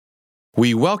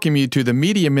We welcome you to the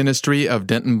media ministry of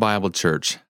Denton Bible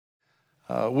Church.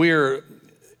 We're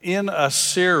in a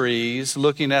series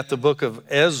looking at the book of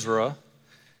Ezra.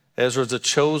 Ezra is a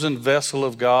chosen vessel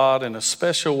of God in a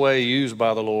special way used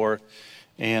by the Lord,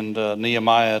 and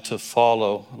Nehemiah to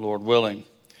follow, Lord willing.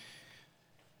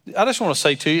 I just want to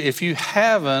say to you, if you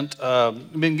haven't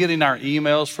been getting our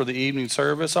emails for the evening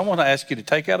service, I want to ask you to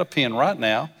take out a pen right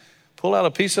now, pull out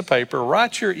a piece of paper,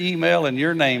 write your email and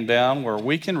your name down where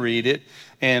we can read it.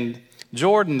 And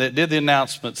Jordan, that did the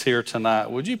announcements here tonight,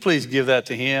 would you please give that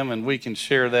to him and we can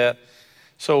share that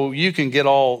so you can get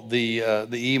all the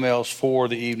emails for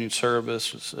the evening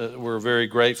service. We're very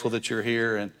grateful that you're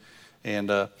here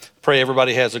and pray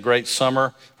everybody has a great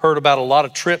summer. Heard about a lot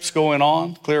of trips going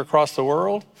on clear across the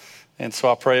world. And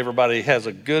so I pray everybody has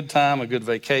a good time, a good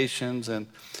vacations, and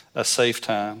a safe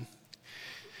time.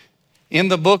 In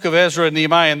the book of Ezra and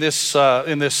Nehemiah, in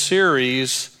this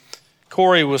series,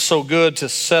 Corey was so good to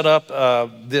set up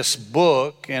this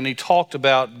book, and he talked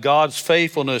about God's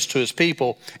faithfulness to his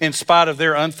people in spite of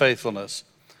their unfaithfulness.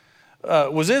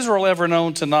 Was Israel ever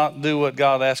known to not do what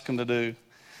God asked him to do?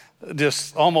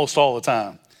 Just almost all the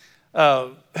time.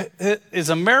 Is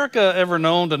America ever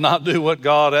known to not do what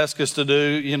God asks us to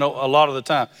do? You know, a lot of the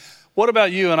time. What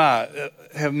about you and I?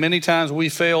 Have many times we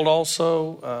failed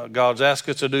also? God's asked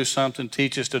us to do something,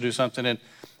 teach us to do something,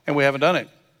 and we haven't done it.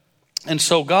 And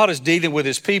so God is dealing with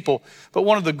his people. But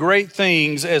one of the great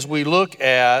things as we look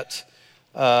at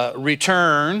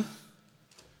return,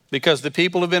 because the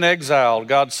people have been exiled,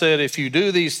 God said, if you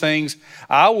do these things,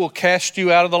 I will cast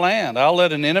you out of the land. I'll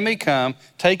let an enemy come,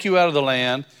 take you out of the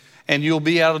land, and you'll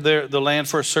be out of the land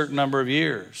for a certain number of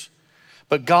years.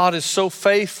 But God is so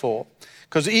faithful,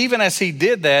 because even as he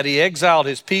did that, he exiled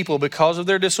his people because of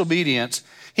their disobedience.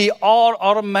 He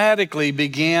automatically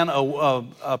began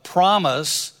a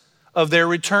promise of their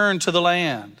return to the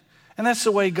land. And that's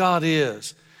the way God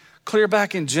is. Clear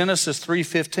back in Genesis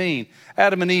 3:15,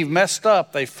 Adam and Eve messed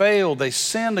up, they failed, they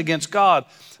sinned against God.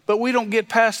 But we don't get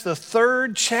past the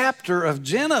third chapter of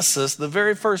Genesis, the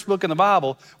very first book in the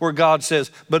Bible, where God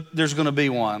says, but there's going to be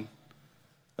one,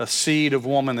 a seed of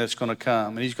woman that's going to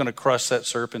come, and he's going to crush that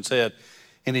serpent's head,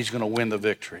 and he's going to win the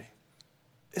victory.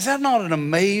 Is that not an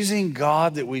amazing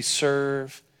God that we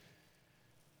serve?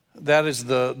 That is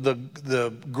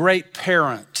the great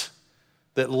parent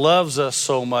that loves us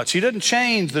so much. He doesn't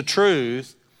change the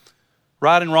truth.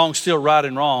 Right and wrong, still right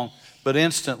and wrong, but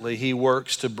instantly he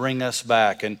works to bring us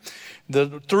back. And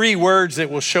the three words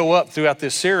that will show up throughout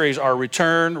this series are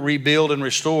return, rebuild, and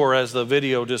restore, as the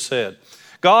video just said.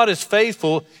 God is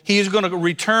faithful. He is going to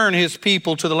return his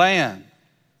people to the land.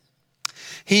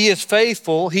 He is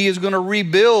faithful. He is going to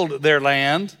rebuild their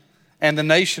land and the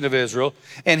nation of Israel.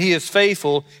 And he is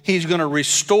faithful. He's going to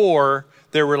restore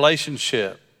their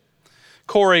relationship.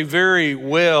 Corey very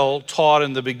well taught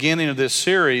in the beginning of this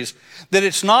series that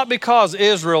it's not because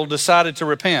Israel decided to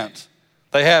repent.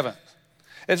 They haven't.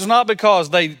 It's not because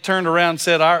they turned around and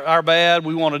said, our bad,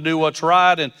 we want to do what's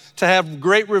right, and to have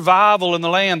great revival in the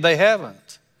land. They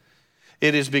haven't.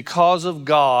 It is because of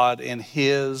God and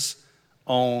his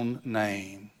own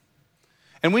name.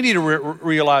 And we need to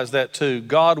realize that too.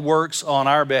 God works on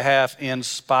our behalf in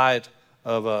spite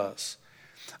of us.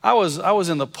 I was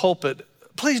in the pulpit.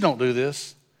 Please don't do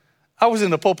this. I was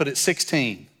in the pulpit at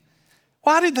 16.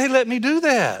 Why did they let me do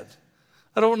that?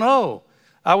 I don't know.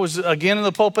 I was again in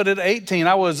the pulpit at 18.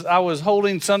 I was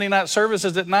holding Sunday night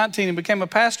services at 19 and became a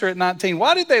pastor at 19.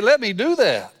 Why did they let me do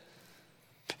that?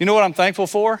 You know what I'm thankful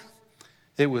for?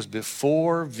 It was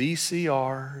before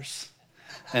VCRs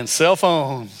and cell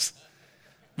phones.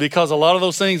 Because a lot of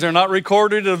those things are not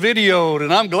recorded or videoed,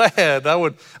 and I'm glad.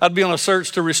 I'd be on a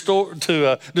search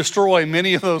to destroy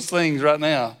many of those things right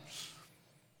now.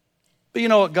 But you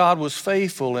know what? God was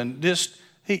faithful, and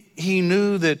he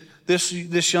knew that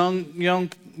this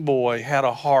young boy had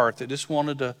a heart that just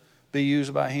wanted to be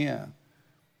used by him.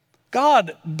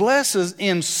 God blesses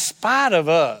in spite of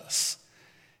us.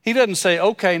 He doesn't say,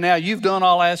 okay, now you've done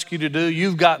all I ask you to do.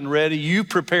 You've gotten ready. You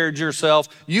prepared yourself.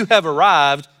 You have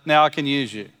arrived. Now I can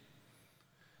use you.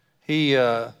 He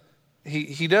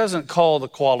doesn't call the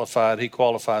qualified. He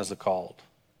qualifies the called.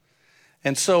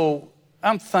 And so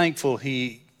I'm thankful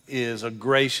he is a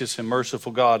gracious and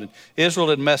merciful God. And Israel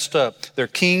had messed up. Their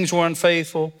kings were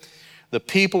unfaithful. The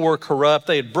people were corrupt.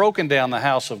 They had broken down the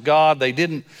house of God. They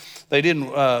didn't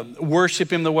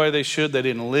worship him the way they should. They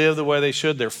didn't live the way they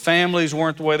should. Their families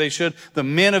weren't the way they should. The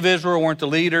men of Israel weren't the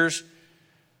leaders.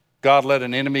 God let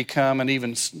an enemy come and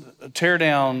even tear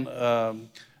down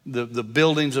the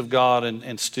buildings of God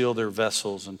and steal their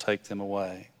vessels and take them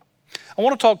away. I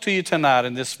want to talk to you tonight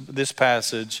in this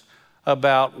passage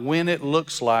about when it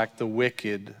looks like the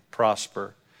wicked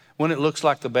prosper, when it looks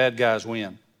like the bad guys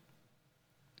win.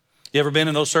 You ever been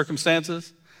in those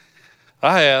circumstances?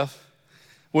 I have.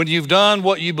 When you've done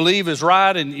what you believe is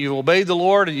right and you obeyed the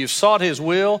Lord and you've sought His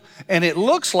will, and it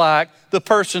looks like the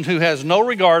person who has no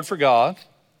regard for God,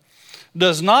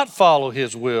 does not follow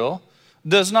His will,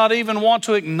 does not even want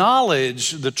to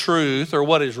acknowledge the truth or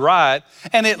what is right,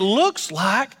 and it looks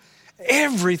like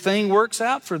everything works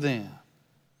out for them.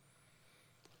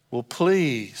 Well,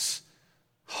 please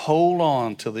hold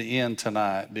on till the end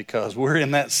tonight, because we're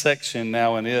in that section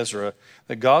now in Ezra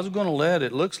that God's going to let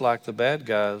it looks like the bad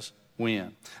guys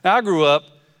win. Now, I grew up,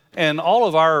 and all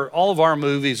of our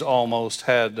movies almost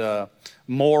had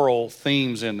moral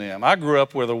themes in them. I grew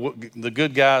up where the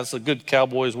good guys, the good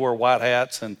cowboys wore white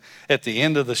hats, and at the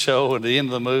end of the show, at the end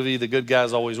of the movie, the good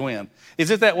guys always win. Is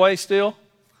it that way still?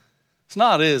 It's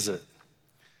not, is it?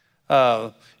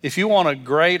 If you want a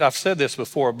great, I've said this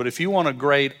before, but if you want a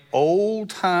great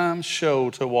old-time show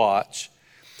to watch,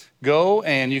 go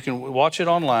and you can watch it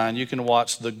online. You can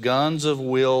watch The Guns of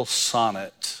Will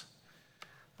Sonnet.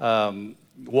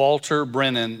 Walter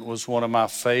Brennan was one of my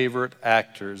favorite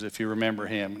actors, if you remember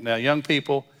him. Now, young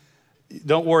people,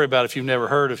 don't worry about it if you've never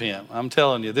heard of him. I'm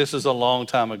telling you, this is a long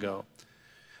time ago.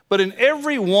 But in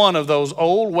every one of those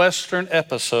old Western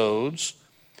episodes,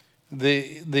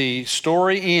 the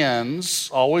story ends,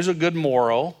 always a good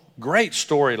moral, great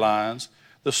storylines.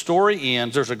 The story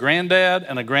ends, there's a granddad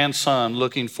and a grandson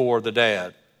looking for the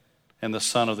dad and the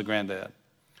son of the granddad.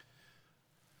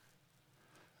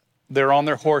 They're on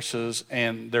their horses,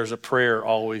 and there's a prayer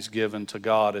always given to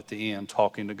God at the end,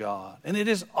 talking to God. And it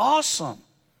is awesome.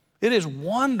 It is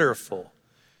wonderful.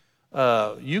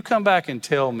 You come back and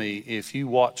tell me if you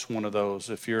watch one of those,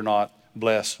 if you're not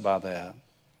blessed by that.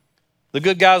 The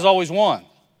good guys always won.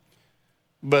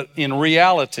 But in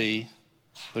reality,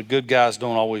 the good guys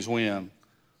don't always win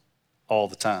all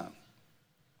the time.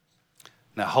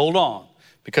 Now hold on.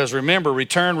 Because remember,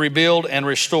 return, rebuild, and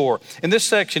restore. In this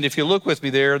section, if you look with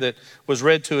me there, that was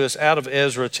read to us out of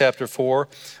Ezra chapter 4,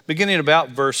 beginning about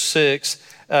verse 6,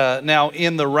 now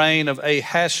in the reign of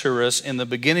Ahasuerus, in the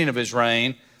beginning of his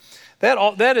reign,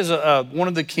 that is one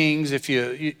of the kings, if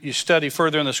you study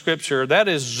further in the scripture, that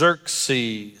is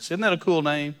Xerxes. Isn't that a cool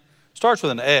name? Starts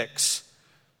with an X,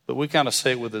 but we kind of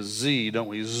say it with a Z, don't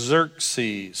we?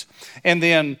 Xerxes. And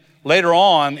then later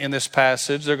on in this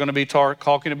passage, they're going to be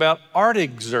talking about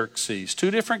Artaxerxes, two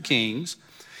different kings.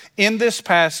 In this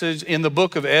passage, in the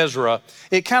book of Ezra,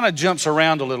 it kind of jumps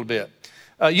around a little bit.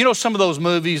 You know some of those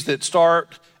movies that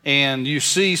start and you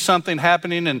see something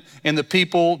happening and the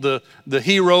people, the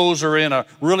heroes are in a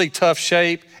really tough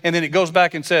shape, and then it goes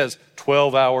back and says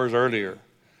 12 hours earlier.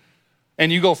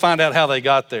 And you go find out how they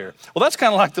got there. Well, that's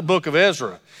kind of like the book of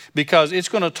Ezra, because it's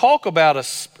going to talk about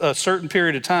a certain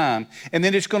period of time, and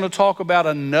then it's going to talk about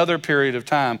another period of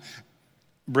time,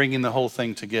 bringing the whole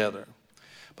thing together.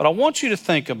 But I want you to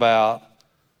think about,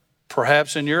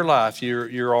 perhaps in your life,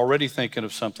 you're already thinking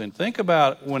of something. Think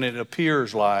about when it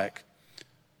appears like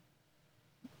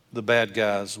the bad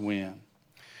guys win.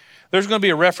 There's going to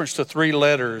be a reference to 3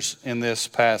 letters in this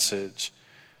passage.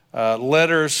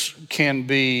 Letters can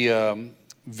be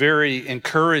very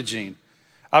encouraging.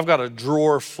 I've got a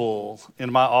drawer full in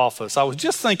my office. I was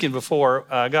just thinking before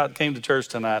I came to church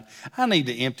tonight, I need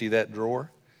to empty that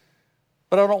drawer,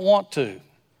 but I don't want to.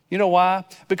 You know why?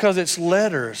 Because it's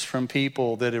letters from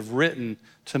people that have written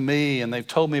to me, and they've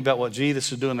told me about what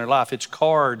Jesus is doing in their life. It's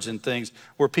cards and things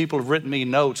where people have written me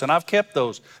notes, and I've kept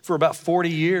those for about 40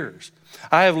 years.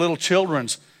 I have little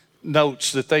children's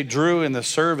notes that they drew in the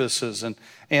services,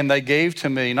 and they gave to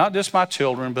me, not just my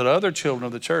children, but other children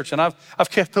of the church. And I've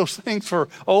kept those things for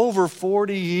over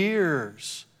 40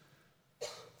 years.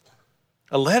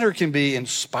 A letter can be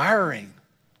inspiring,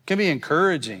 can be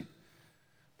encouraging,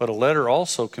 but a letter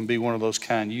also can be one of those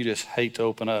kind you just hate to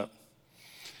open up.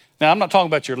 Now, I'm not talking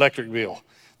about your electric bill.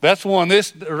 That's one,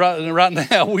 right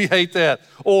now, we hate that.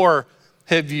 Or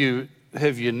have you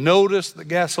noticed the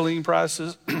gasoline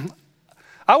prices?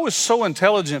 I was so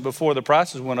intelligent before the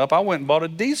prices went up, I went and bought a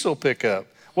diesel pickup.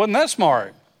 Wasn't that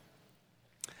smart?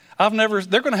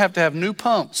 They're going to have new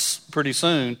pumps pretty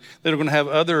soon that are going to have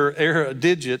other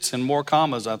digits and more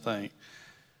commas, I think.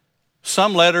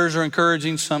 Some letters are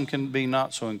encouraging, some can be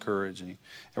not so encouraging.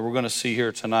 And we're going to see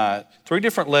here tonight 3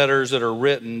 different letters that are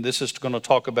written. This is going to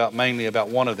talk about mainly about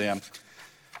one of them.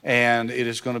 And it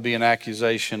is going to be an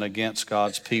accusation against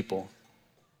God's people.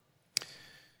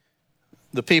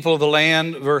 The people of the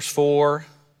land, verse 4,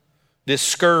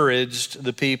 discouraged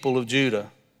the people of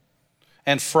Judah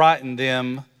and frightened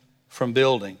them from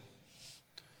building.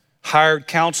 hired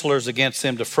counselors against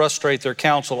them to frustrate their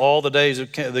counsel all the days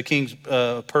of the king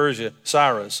of Persia,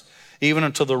 Cyrus, even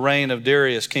until the reign of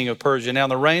Darius, king of Persia. Now, in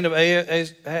the reign of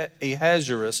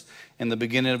Ahasuerus, in the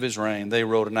beginning of his reign, they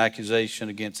wrote an accusation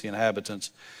against the inhabitants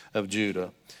of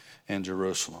Judah and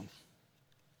Jerusalem.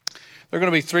 There are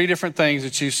going to be three different things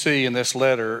that you see in this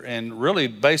letter, and really,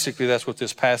 basically, that's what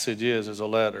this passage is a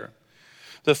letter.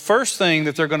 The first thing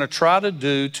that they're going to try to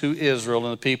do to Israel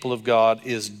and the people of God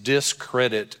is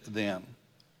discredit them.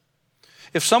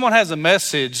 If someone has a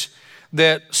message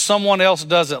that someone else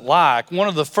doesn't like, one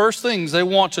of the first things they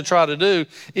want to try to do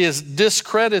is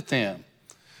discredit them.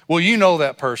 Well, you know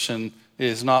that person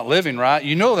is not living right.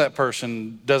 You know that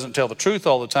person doesn't tell the truth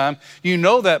all the time. You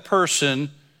know that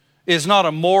person is not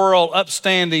a moral,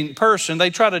 upstanding person. They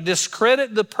try to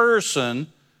discredit the person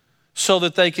so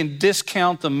that they can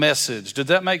discount the message. Did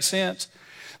that make sense?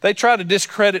 They try to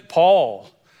discredit Paul,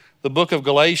 the book of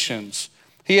Galatians.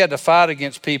 He had to fight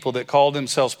against people that called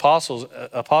themselves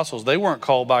apostles. They weren't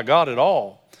called by God at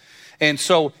all. And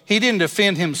so he didn't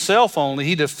defend himself only,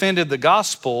 he defended the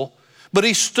gospel, but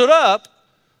he stood up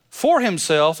for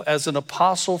himself as an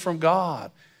apostle from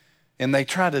God. And they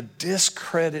try to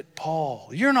discredit Paul.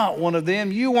 You're not one of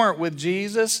them. You weren't with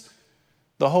Jesus.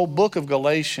 The whole book of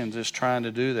Galatians is trying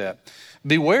to do that.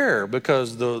 Beware,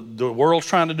 because the world's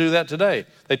trying to do that today.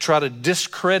 They try to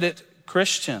discredit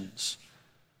Christians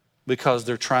because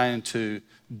they're trying to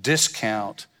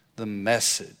discount the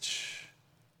message.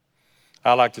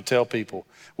 I like to tell people,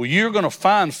 well, you're going to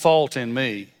find fault in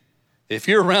me. If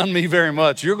you're around me very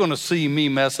much, you're going to see me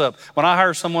mess up. When I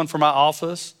hire someone for my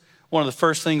office, one of the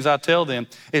first things I tell them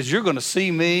is you're going to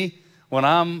see me when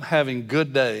I'm having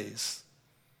good days.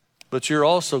 But you're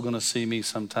also going to see me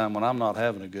sometime when I'm not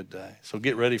having a good day. So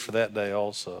get ready for that day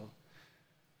also.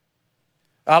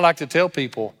 I like to tell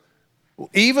people,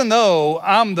 even though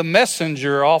I'm the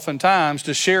messenger oftentimes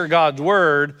to share God's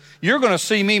word, you're going to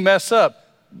see me mess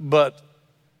up. But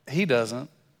he doesn't.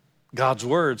 God's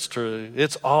word's true.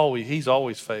 He's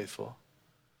always faithful.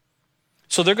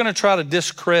 So they're going to try to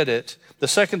discredit. The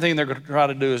second thing they're going to try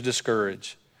to do is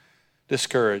discourage.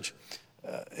 Discourage.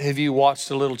 Have you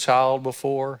watched a little child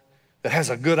before that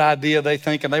has a good idea, they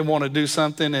think, and they want to do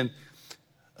something, and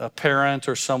a parent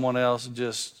or someone else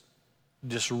just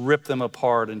rip them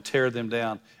apart and tear them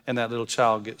down, and that little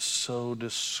child gets so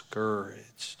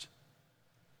discouraged.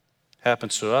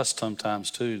 Happens to us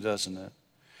sometimes too, doesn't it?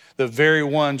 The very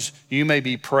ones you may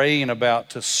be praying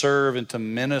about to serve and to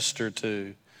minister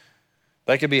to,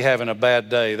 they could be having a bad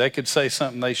day. They could say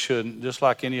something they shouldn't, just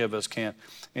like any of us can,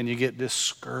 and you get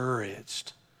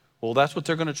discouraged. Well, that's what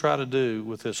they're going to try to do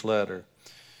with this letter.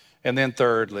 And then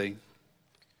thirdly,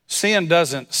 sin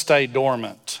doesn't stay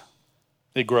dormant.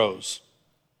 It grows.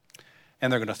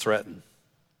 And they're going to threaten.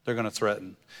 They're going to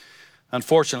threaten.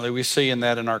 Unfortunately, we see in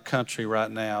that in our country right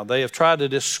now. They have tried to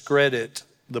discredit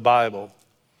the Bible.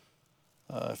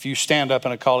 If you stand up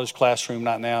in a college classroom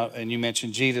right now and you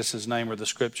mention Jesus' name or the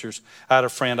scriptures, I had a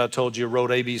friend I told you wrote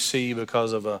ABC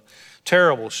because of a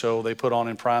terrible show they put on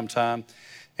in prime time.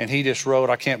 And he just wrote,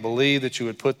 I can't believe that you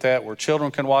would put that where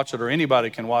children can watch it or anybody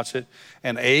can watch it.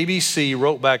 And ABC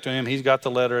wrote back to him, he's got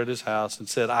the letter at his house, and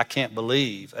said, I can't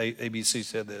believe, ABC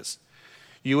said this,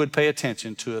 you would pay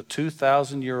attention to a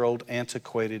 2,000-year-old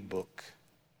antiquated book.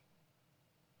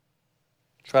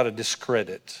 Try to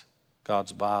discredit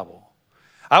God's Bible.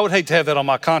 I would hate to have that on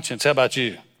my conscience. How about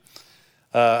you?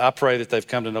 I pray that they've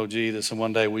come to know Jesus and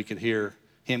one day we could hear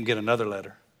him get another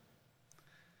letter.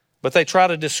 But they try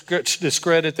to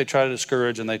discredit, they try to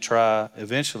discourage, and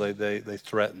eventually they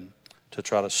threaten to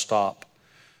try to stop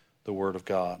the word of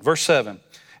God. Verse 7,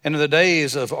 and in the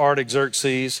days of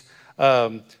Artaxerxes,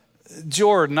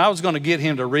 Jordan, I was going to get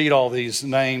him to read all these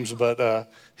names, but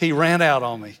he ran out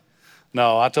on me.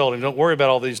 No, I told him, don't worry about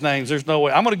all these names. There's no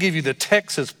way. I'm going to give you the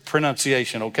Texas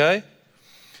pronunciation, okay?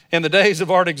 In the days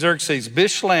of Artaxerxes,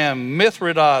 Bishlam,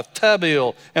 Mithridath,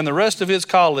 Tabeel, and the rest of his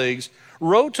colleagues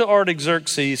wrote to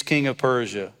Artaxerxes, king of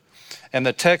Persia. And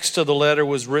the text of the letter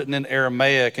was written in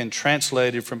Aramaic and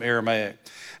translated from Aramaic.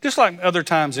 Just like other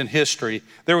times in history,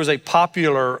 there was a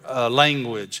popular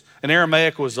language. And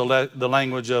Aramaic was the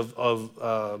language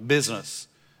of business.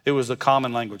 It was the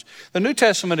common language. The New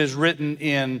Testament is written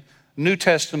in New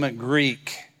Testament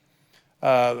Greek.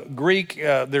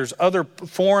 There's other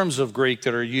forms of Greek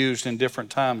that are used in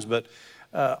different times, but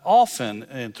often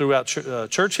and throughout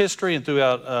church history and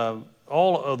throughout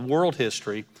all of world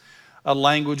history, a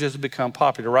language has become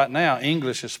popular. Right now,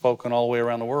 English is spoken all the way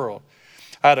around the world.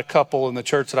 I had a couple in the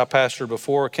church that I pastored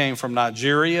before came from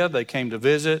Nigeria. They came to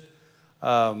visit.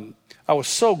 I was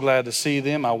so glad to see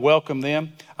them. I welcomed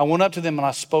them. I went up to them and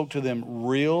I spoke to them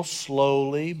real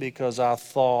slowly because I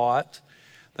thought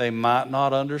they might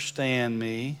not understand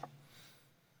me.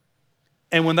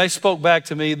 And when they spoke back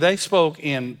to me, they spoke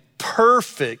in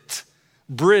perfect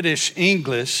British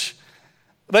English.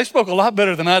 They spoke a lot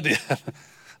better than I did.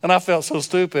 And I felt so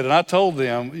stupid. And I told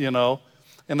them,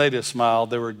 and they just smiled.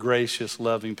 They were gracious,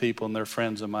 loving people, and they're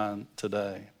friends of mine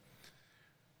today.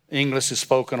 English is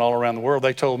spoken all around the world.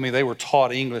 They told me they were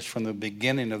taught English from the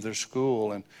beginning of their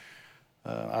school. And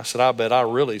I said, I bet I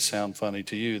really sound funny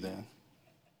to you then.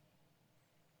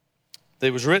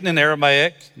 It was written in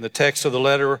Aramaic. The text of the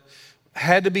letter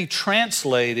had to be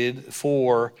translated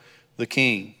for the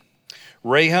king.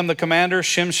 Rahum the commander,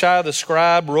 Shimshai the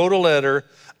scribe wrote a letter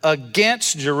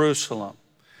against Jerusalem.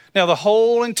 Now the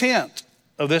whole intent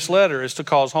of this letter is to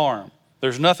cause harm.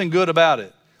 There's nothing good about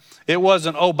it. It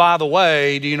wasn't, oh, by the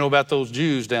way, do you know about those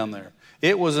Jews down there?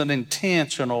 It was an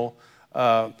intentional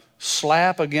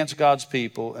slap against God's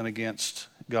people and against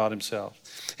God himself.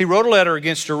 He wrote a letter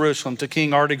against Jerusalem to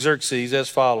King Artaxerxes as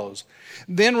follows.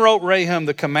 Then wrote Rahum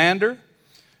the commander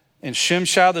and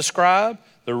Shimshai the scribe,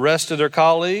 the rest of their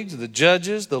colleagues, the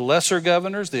judges, the lesser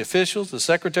governors, the officials, the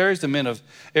secretaries, the men of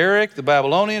Erech, the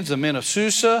Babylonians, the men of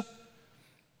Susa.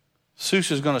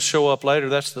 Susa is going to show up later.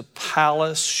 That's the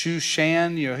palace,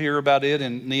 Shushan. You'll hear about it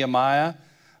in Nehemiah,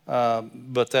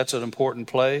 but that's an important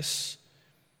place.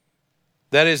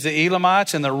 That is the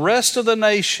Elamites and the rest of the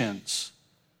nations.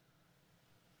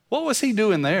 What was he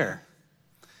doing there?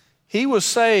 He was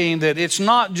saying that it's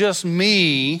not just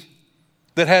me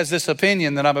that has this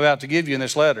opinion that I'm about to give you in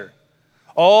this letter.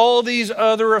 All these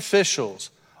other officials,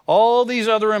 all these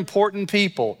other important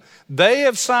people, they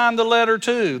have signed the letter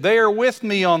too. They are with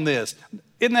me on this.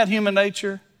 Isn't that human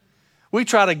nature? We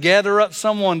try to gather up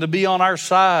someone to be on our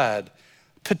side.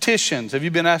 Petitions. Have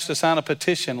you been asked to sign a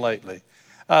petition lately?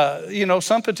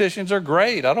 Some petitions are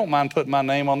great. I don't mind putting my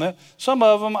name on that. Some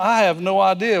of them, I have no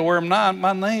idea where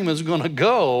my name is going to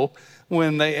go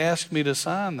when they ask me to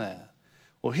sign that.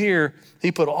 Well, here,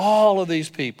 he put all of these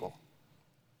people.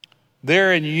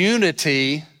 They're in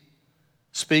unity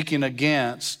speaking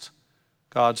against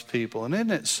God's people. And isn't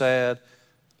it sad?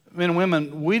 Men and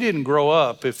women, we didn't grow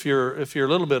up. If you're a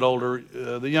little bit older,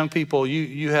 the young people,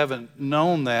 you haven't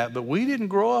known that, but we didn't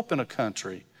grow up in a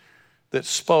country that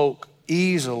spoke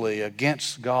easily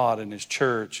against God and his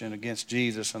church and against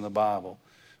Jesus and the Bible.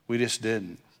 We just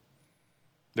didn't.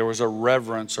 There was a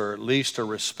reverence or at least a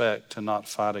respect to not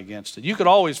fight against it. You could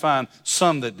always find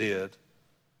some that did.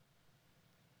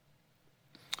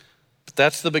 But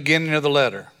that's the beginning of the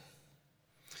letter.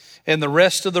 And the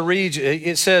rest of the region,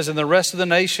 it says, and the rest of the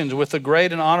nations with the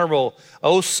great and honorable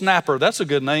O Snapper, that's a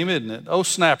good name, isn't it? O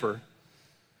Snapper,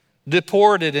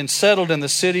 deported and settled in the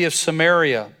city of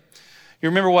Samaria. You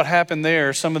remember what happened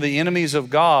there? Some of the enemies of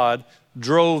God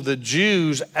drove the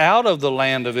Jews out of the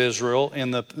land of Israel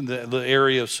in the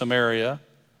area of Samaria,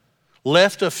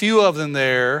 left a few of them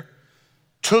there,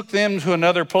 took them to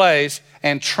another place,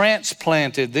 and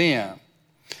transplanted them.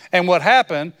 And what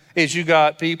happened is you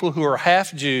got people who are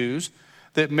half Jews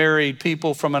that married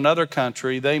people from another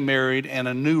country. They married, and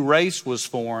a new race was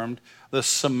formed, the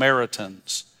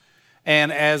Samaritans.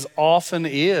 And as often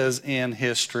is in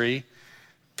history,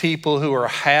 people who are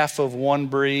half of one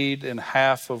breed and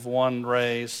half of one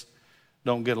race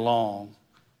don't get along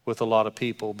with a lot of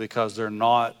people because they're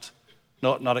not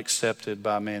accepted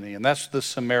by many. And that's the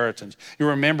Samaritans. You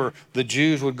remember the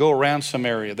Jews would go around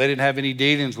Samaria. They didn't have any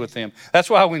dealings with them. That's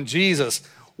why when Jesus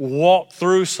walked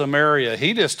through Samaria,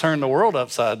 he just turned the world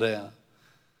upside down.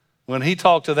 When he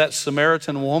talked to that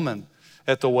Samaritan woman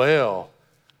at the well,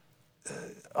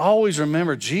 always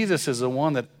remember Jesus is the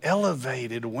one that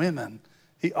elevated women.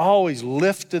 He always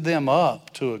lifted them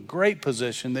up to a great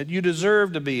position that you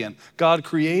deserve to be in. God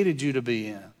created you to be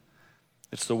in.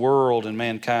 It's the world and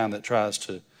mankind that tries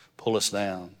to pull us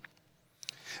down.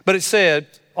 But it said,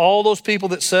 all those people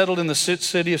that settled in the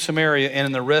city of Samaria and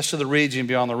in the rest of the region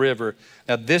beyond the river.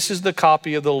 Now this is the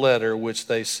copy of the letter which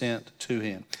they sent to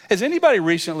him. Has anybody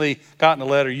recently gotten a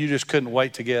letter you just couldn't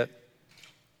wait to get?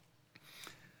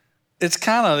 It's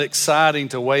kind of exciting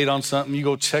to wait on something. You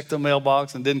go check the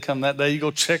mailbox and it didn't come that day. You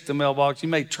go check the mailbox. You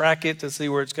may track it to see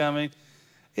where it's coming.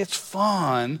 It's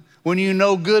fun when you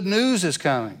know good news is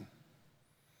coming.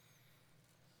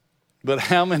 But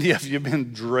how many of you have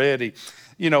been dreading?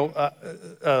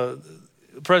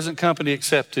 Present company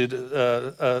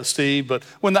accepted Steve, but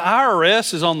when the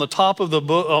IRS is on the top of the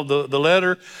book of the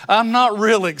letter, I'm not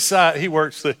real excited. He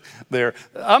works there.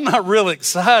 I'm not real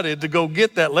excited to go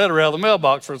get that letter out of the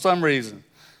mailbox for some reason.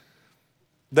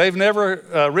 They've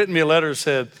never written me a letter and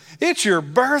said, it's your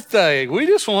birthday. We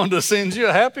just wanted to send you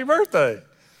a happy birthday.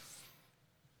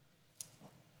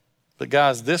 But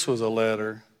guys, this was a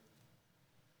letter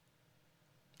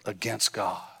against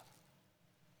God.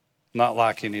 Not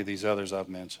like any of these others I've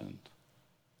mentioned.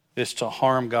 It's to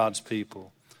harm God's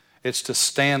people. It's to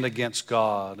stand against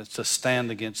God. It's to stand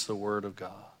against the word of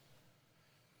God.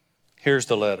 Here's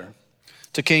the letter.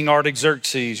 To King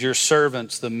Artaxerxes, your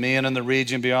servants, the men in the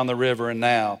region beyond the river, and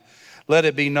now let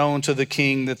it be known to the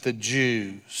king that the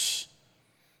Jews,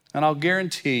 and I'll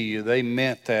guarantee you they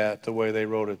meant that the way they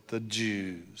wrote it, the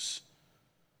Jews.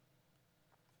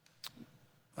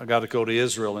 I got to go to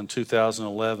Israel in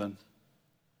 2011.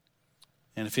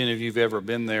 And if any of you have ever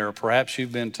been there, or perhaps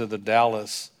you've been to the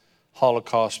Dallas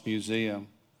Holocaust Museum,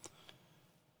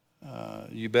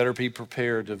 you better be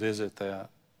prepared to visit that.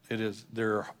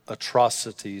 There are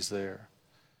atrocities there.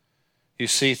 You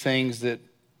see things that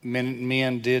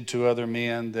men did to other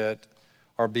men that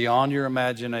are beyond your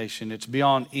imagination. It's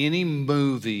beyond any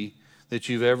movie that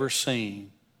you've ever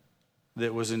seen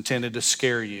that was intended to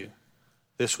scare you.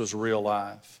 This was real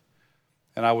life.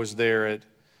 And I was there at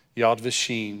Yad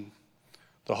Vashem,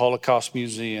 the Holocaust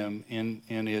Museum in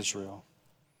Israel.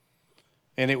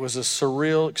 And it was a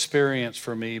surreal experience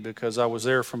for me because I was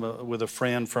there with a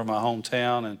friend from my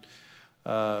hometown,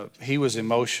 and he was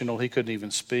emotional. He couldn't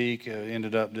even speak.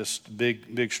 Ended up just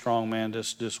big, strong man,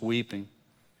 just weeping.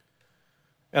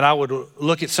 And I would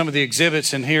look at some of the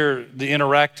exhibits and hear the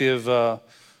interactive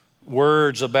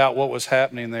words about what was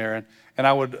happening there. And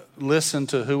I would listen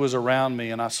to who was around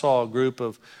me, and I saw a group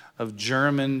of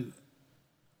German,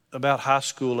 about high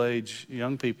school age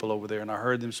young people over there, and I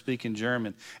heard them speaking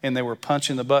German, and they were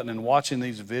punching the button and watching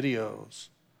these videos.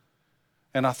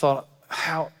 And I thought,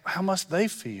 how must they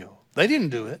feel? They didn't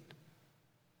do it.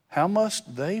 How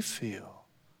must they feel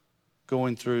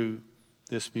going through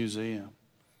this museum?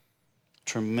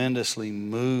 Tremendously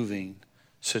moving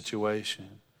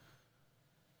situation.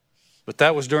 But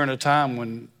that was during a time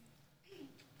when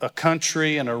a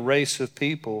country and a race of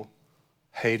people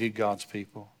hated God's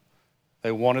people.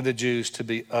 They wanted the Jews to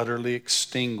be utterly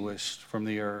extinguished from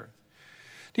the earth.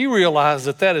 Do you realize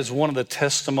that is one of the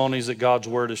testimonies that God's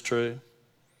word is true?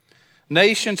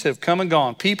 Nations have come and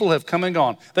gone. People have come and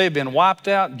gone. They have been wiped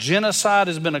out. Genocide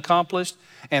has been accomplished.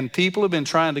 And people have been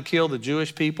trying to kill the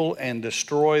Jewish people and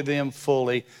destroy them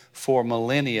fully for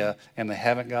millennia. And they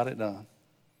haven't got it done.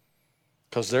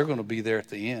 Because they're going to be there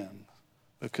at the end.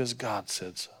 Because God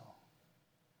said so.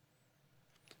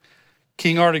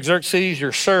 King Artaxerxes,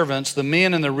 your servants, the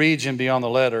men in the region beyond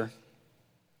the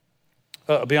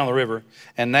river,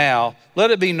 and now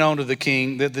let it be known to the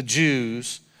king that the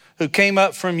Jews who came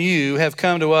up from you have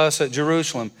come to us at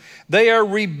Jerusalem. They are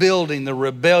rebuilding the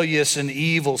rebellious and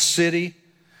evil city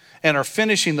and are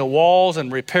finishing the walls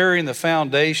and repairing the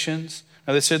foundations.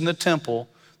 Now this isn't the temple.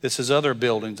 This is other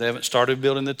buildings. They haven't started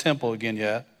building the temple again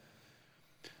yet.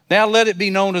 Now let it be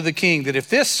known to the king that if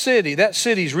that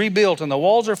city's rebuilt and the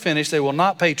walls are finished, they will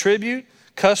not pay tribute,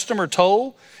 custom, or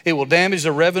toll. It will damage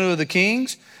the revenue of the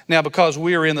kings. Now because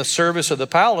we are in the service of the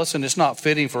palace and it's not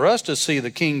fitting for us to see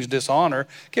the king's dishonor.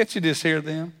 Can't you just hear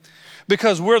them?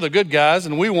 Because we're the good guys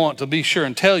and we want to be sure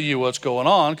and tell you what's going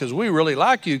on because we really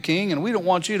like you, king, and we don't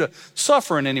want you to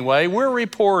suffer in any way. We're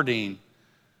reporting.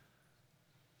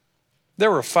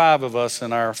 There were 5 of us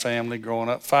in our family growing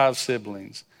up, 5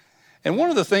 siblings. And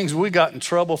one of the things we got in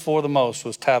trouble for the most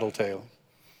was tattletale,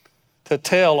 to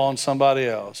tell on somebody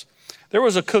else. There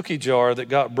was a cookie jar that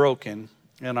got broken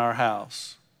in our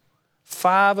house.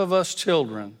 5 of us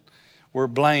children were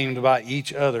blamed by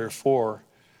each other for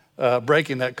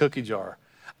breaking that cookie jar.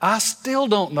 I still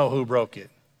don't know who broke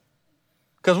it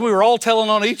because we were all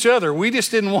telling on each other. We just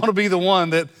didn't want to be the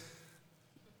one that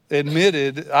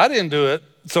admitted, I didn't do it,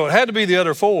 so it had to be the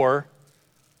other 4.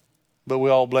 But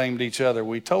we all blamed each other.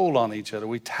 We told on each other.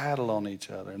 We tattled on each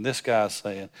other. And this guy's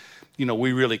saying,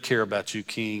 we really care about you,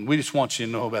 king. We just want you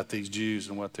to know about these Jews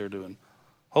and what they're doing.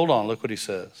 Hold on, look what he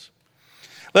says.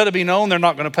 Let it be known they're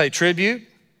not going to pay tribute.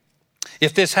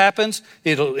 If this happens,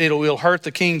 it'll hurt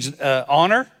the king's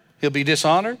honor. He'll be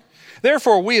dishonored.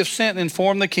 Therefore, we have sent and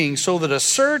informed the king so that a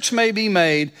search may be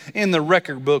made in the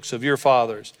record books of your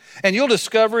fathers. And you'll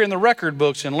discover in the record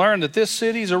books and learn that this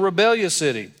city is a rebellious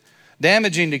city,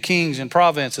 damaging to kings and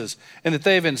provinces, and that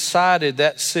they've incited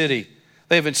that city.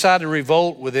 They've incited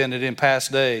revolt within it in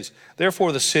past days.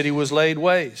 Therefore, the city was laid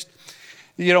waste.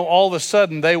 All of a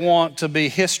sudden, they want to be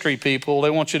history people.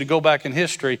 They want you to go back in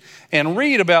history and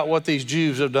read about what these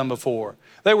Jews have done before.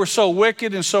 They were so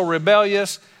wicked and so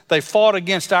rebellious. They fought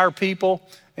against our people,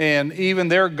 and even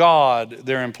their God,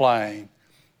 they're implying,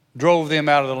 drove them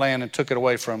out of the land and took it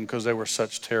away from them because they were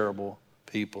such terrible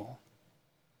people.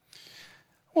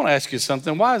 I want to ask you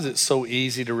something. Why is it so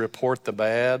easy to report the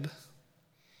bad?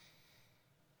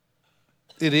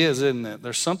 It is, isn't it?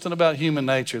 There's something about human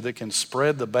nature that can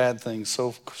spread the bad things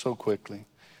so quickly.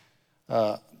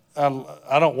 I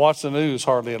don't watch the news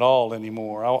hardly at all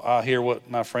anymore. I hear what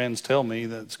my friends tell me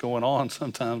that's going on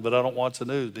sometimes, but I don't watch the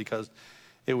news because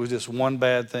it was just one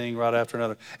bad thing right after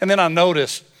another. And then I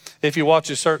notice if you watch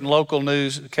a certain local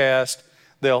newscast,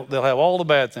 they'll have all the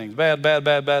bad things, bad.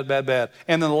 And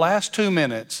in the last 2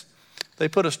 minutes, they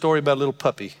put a story about a little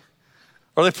puppy,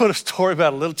 or they put a story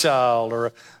about a little child,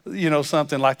 or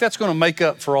something like that's going to make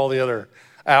up for all the other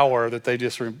hour that they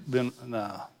just been.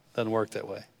 No, doesn't work that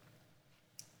way.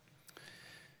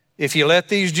 If you let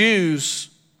these Jews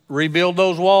rebuild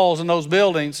those walls and those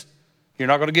buildings, you're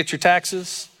not going to get your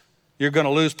taxes. You're going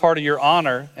to lose part of your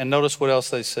honor. And notice what else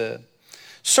they said.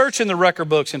 Search in the record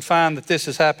books and find that this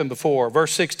has happened before.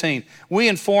 Verse 16, we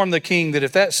inform the king that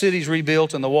if that city's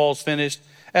rebuilt and the walls finished,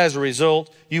 as a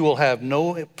result, you will have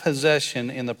no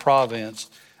possession in the province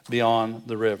beyond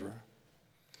the river.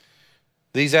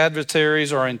 These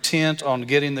adversaries are intent on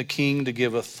getting the king to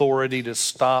give authority to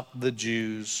stop the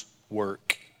Jews'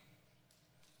 work.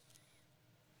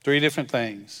 3 different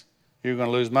things. You're going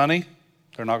to lose money.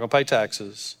 They're not going to pay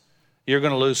taxes. You're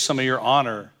going to lose some of your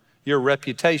honor. Your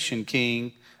reputation,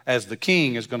 king, as the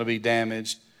king is going to be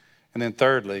damaged. And then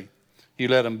thirdly, you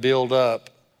let them build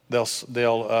up.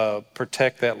 They'll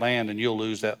protect that land, and you'll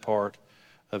lose that part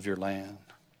of your land.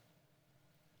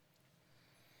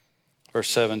 Verse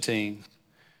 17.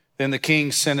 Then the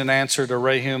king sent an answer to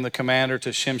Rahum the commander, to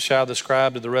Shimshai the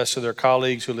scribe, to the rest of their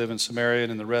colleagues who live in Samaria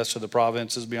and in the rest of the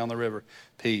provinces beyond the river.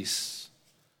 Peace.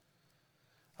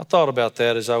 I thought about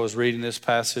that as I was reading this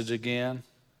passage again.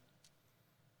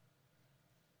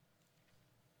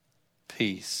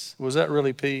 Peace. Was that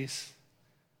really peace?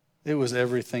 It was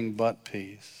everything but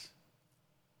peace.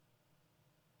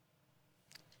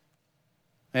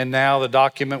 And now the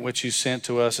document which you sent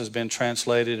to us has been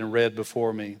translated and read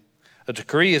before me. A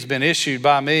decree has been issued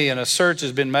by me, and a search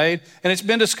has been made, and it's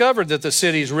been discovered that the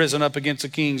city has risen up against the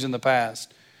kings in the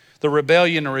past. The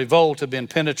rebellion and revolt have been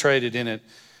penetrated in it.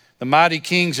 The mighty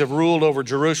kings have ruled over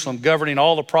Jerusalem, governing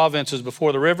all the provinces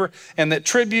before the river, and that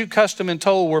tribute, custom, and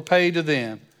toll were paid to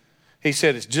them. He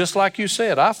said, it's just like you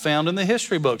said. I found in the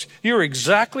history books. You're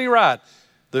exactly right.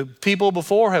 The people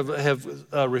before have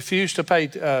refused to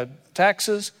pay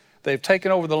taxes. They've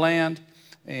taken over the land,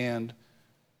 and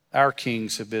our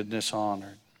kings have been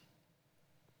dishonored.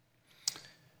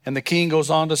 And the king goes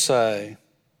on to say,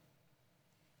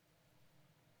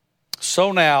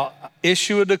 so now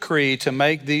issue a decree to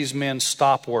make these men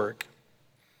stop work,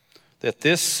 that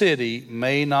this city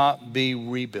may not be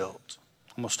rebuilt.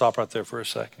 I'm going to stop right there for a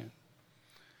second.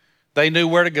 They knew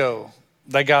where to go.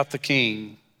 They got the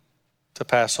king to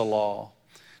pass a law.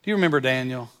 Do you remember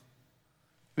Daniel?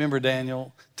 Remember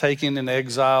Daniel taken in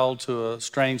exile to a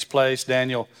strange place?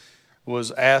 Daniel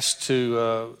was asked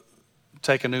to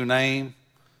take a new name,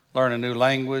 learn a new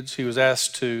language. He was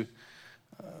asked to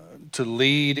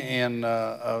lead in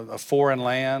a foreign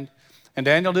land. And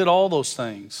Daniel did all those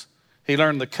things. He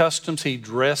learned the customs. He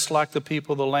dressed like the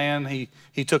people of the land.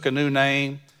 He took a new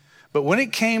name. But when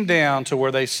it came down to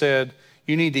where they said,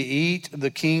 you need to eat the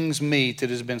king's meat that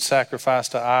has been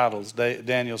sacrificed to idols,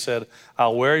 Daniel said,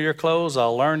 I'll wear your clothes,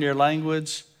 I'll learn your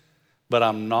language, but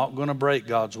I'm not going to break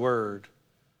God's word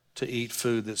to eat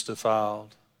food that's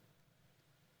defiled.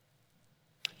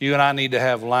 You and I need to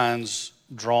have lines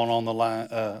drawn on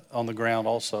the ground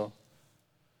also.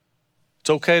 It's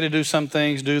okay to do some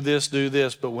things, do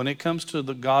this, but when it comes to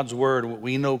God's word, what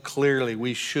we know clearly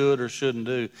we should or shouldn't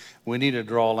do, we need to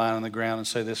draw a line on the ground and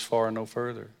say this far and no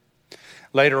further.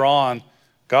 Later on,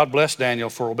 God bless Daniel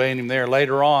for obeying him there.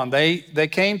 Later on, they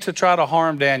came to try to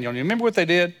harm Daniel. And you remember what they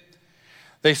did?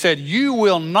 They said, you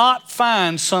will not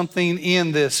find something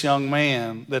in this young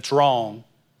man that's wrong.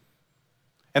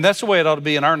 And that's the way it ought to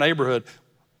be in our neighborhood.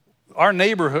 Our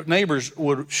neighbors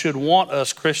should want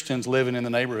us Christians living in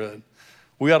the neighborhood.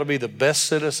 We ought to be the best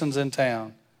citizens in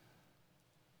town.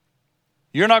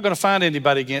 You're not going to find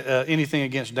anything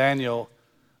against Daniel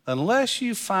unless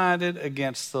you find it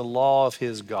against the law of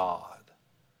his God.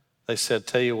 They said,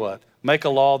 tell you what, make a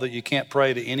law that you can't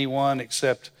pray to anyone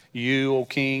except you, O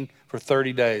king, for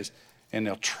 30 days. And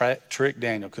they'll trick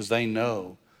Daniel because they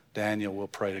know Daniel will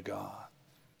pray to God.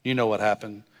 You know what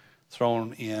happened,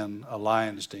 thrown in a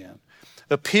lion's den.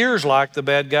 Appears like the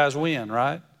bad guys win,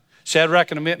 right?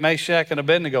 Shadrach and Meshach and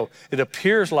Abednego, it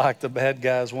appears like the bad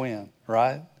guys win,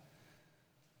 right?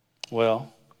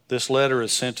 Well, this letter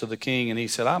is sent to the king, and he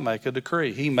said, I make a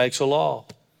decree. He makes a law.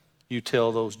 you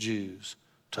tell those Jews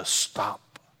to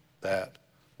stop that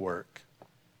work.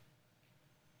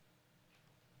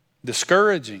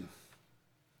 Discouraging.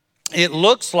 It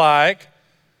looks like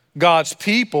God's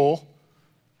people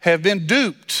have been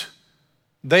duped.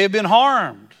 They have been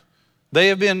harmed. They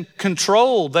have been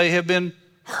controlled. They have been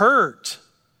hurt.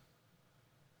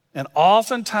 And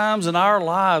oftentimes in our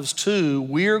lives too,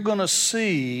 we're going to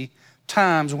see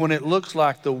times when it looks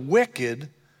like the wicked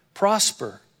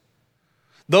prosper.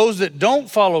 Those that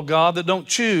don't follow God, that don't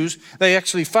choose, they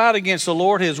actually fight against the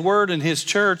Lord, His Word, and His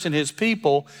church, and His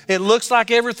people. It looks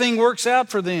like everything works out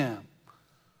for them.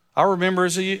 I remember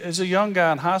as a young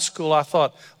guy in high school, I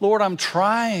thought, Lord, I'm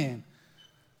trying.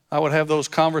 I would have those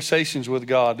conversations with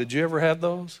God. Did you ever have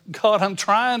those? God, I'm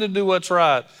trying to do what's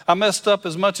right. I messed up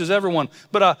as much as everyone,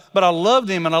 but I loved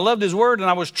Him and I loved His Word and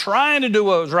I was trying to do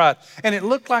what was right. And it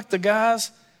looked like the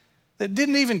guys that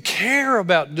didn't even care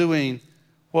about doing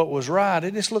what was right.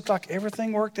 It just looked like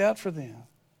everything worked out for them. Have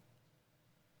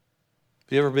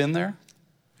you ever been there? Have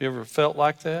you ever felt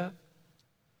like that?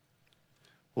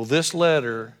 Well, this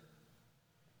letter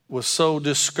was so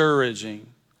discouraging,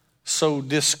 so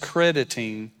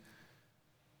discrediting,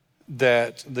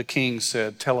 that the king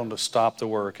said, tell them to stop the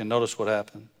work. And notice what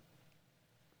happened.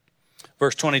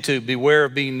 Verse 22, beware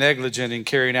of being negligent in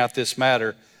carrying out this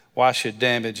matter. Why should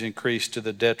damage increase to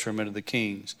the detriment of the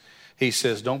kings? He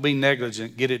says, don't be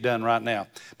negligent, get it done right now.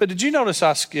 But did you notice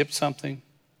I skipped something?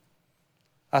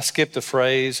 I skipped a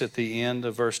phrase at the end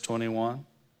of verse 21.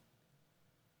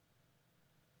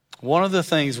 One of the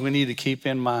things we need to keep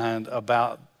in mind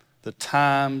about the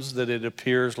times that it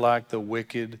appears like the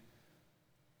wicked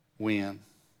win,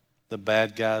 the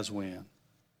bad guys win.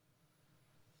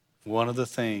 One of the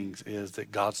things is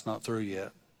that God's not through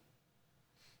yet.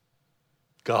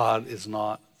 God is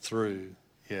not through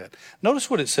yet.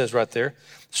 Notice what it says right there.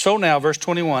 So now, verse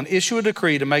 21, issue a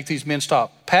decree to make these men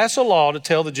stop. Pass a law to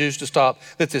tell the Jews to stop,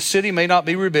 that the city may not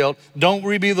be rebuilt. Don't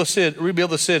rebuild the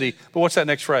city. But what's that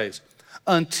next phrase?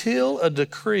 Until a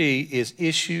decree is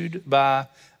issued by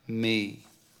me.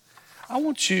 I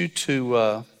want you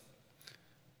to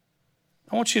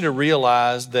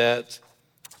realize that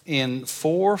in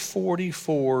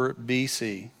 444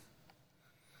 BC,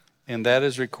 and that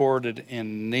is recorded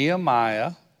in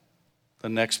Nehemiah, the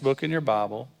next book in your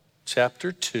Bible,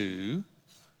 chapter 2,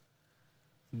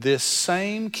 this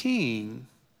same king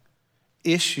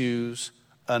issues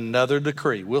another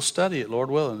decree. We'll study it, Lord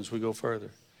willing, as we go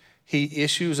further. He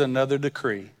issues another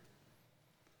decree.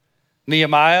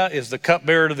 Nehemiah is the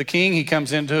cupbearer to the king. He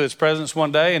comes into his presence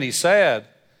one day and he's sad.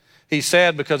 He's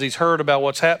sad because he's heard about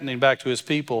what's happening back to his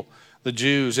people, the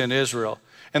Jews in Israel.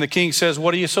 And the king says,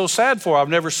 what are you so sad for? I've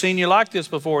never seen you like this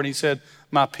before. And he said,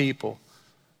 my people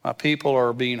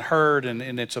are being hurt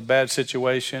and it's a bad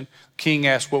situation. The king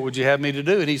asked, what would you have me to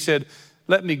do? And he said,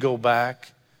 let me go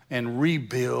back and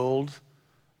rebuild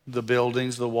the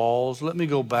buildings, the walls. Let me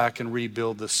go back and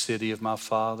rebuild the city of my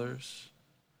fathers.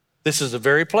 This is the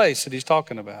very place that he's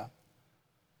talking about.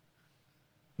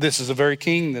 This is the very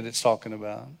king that it's talking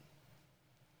about.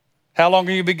 How long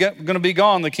are you going to be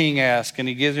gone, the king asked, and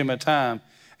he gives him a time.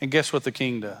 And guess what the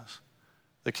king does?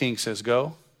 The king says,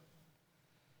 go.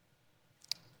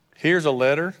 Here's a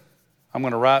letter I'm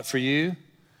going to write for you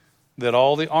that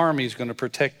all the army is going to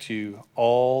protect you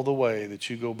all the way that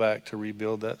you go back to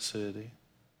rebuild that city.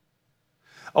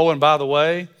 Oh, and by the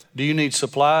way, do you need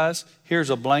supplies? Here's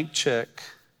a blank check.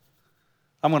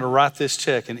 I'm going to write this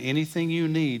check and anything you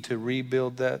need to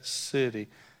rebuild that city.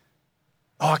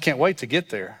 Oh, I can't wait to get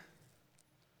there.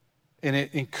 And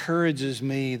it encourages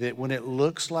me that when it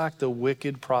looks like the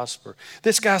wicked prosper,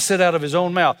 this guy said out of his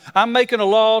own mouth, I'm making a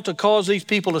law to cause these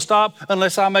people to stop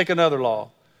unless I make another law.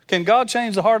 Can God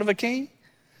change the heart of a king?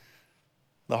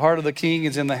 The heart of the king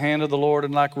is in the hand of the Lord,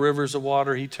 and like rivers of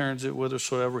water, he turns it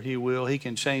whithersoever he will. He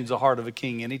can change the heart of a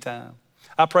king anytime.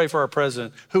 I pray for our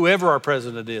president, whoever our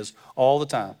president is, all the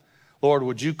time. Lord,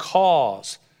 would you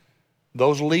cause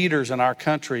those leaders in our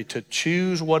country to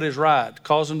choose what is right,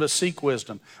 cause them to seek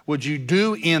wisdom? Would you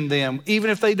do in them, even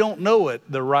if they don't know it,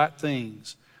 the right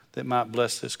things that might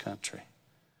bless this country?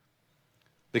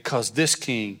 Because this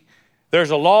king, there's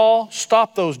a law,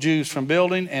 stop those Jews from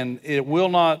building, and it will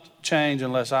not change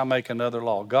unless I make another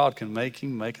law. God can make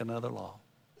him make another law.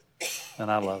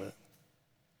 And I love it.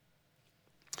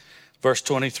 Verse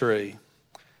 23.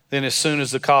 Then as soon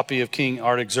as the copy of King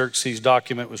Artaxerxes'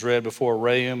 document was read before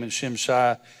Rehum and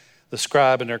Shimshai, the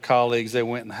scribe and their colleagues, they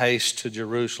went in haste to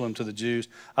Jerusalem to the Jews.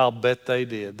 I'll bet they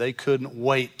did. They couldn't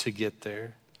wait to get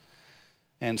there.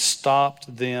 And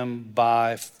stopped them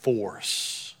by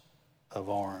force of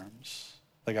arms.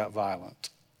 They got violent.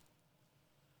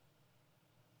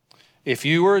 If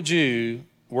you were a Jew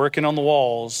working on the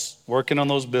walls, working on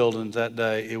those buildings that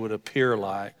day, it would appear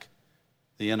like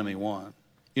the enemy won.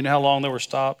 You know how long they were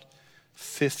stopped?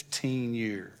 15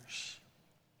 years.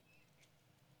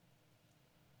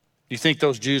 You think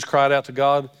those Jews cried out to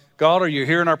God, God, are you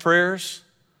hearing our prayers?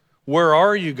 Where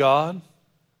are you, God?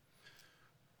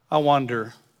 I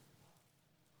wonder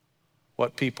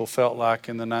what people felt like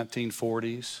in the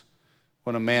 1940s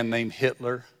when a man named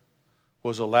Hitler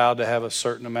was allowed to have a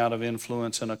certain amount of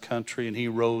influence in a country, and he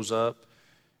rose up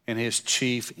and his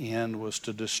chief end was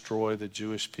to destroy the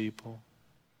Jewish people.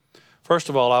 First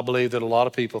of all, I believe that a lot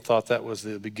of people thought that was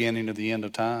the beginning of the end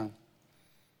of time.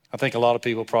 I think a lot of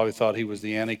people probably thought he was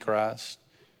the Antichrist.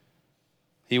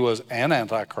 He was an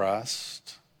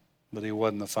Antichrist, but he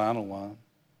wasn't the final one.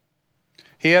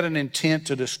 He had an intent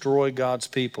to destroy God's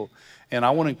people. And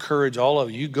I want to encourage all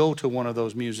of you, go to one of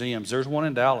those museums. There's one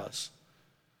in Dallas.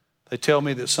 They tell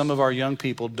me that some of our young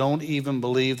people don't even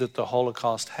believe that the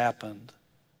Holocaust happened.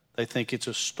 They think it's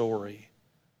a story.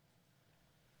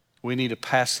 We need to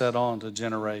pass that on to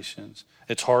generations.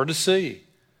 It's hard to see.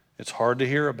 It's hard to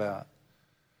hear about.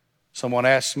 Someone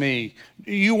asked me,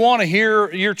 do you want to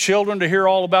hear your children to hear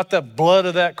all about the blood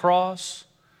of that cross?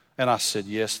 And I said,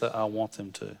 yes, I want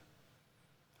them to.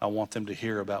 I want them to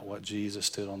hear about what Jesus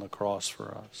did on the cross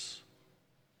for us.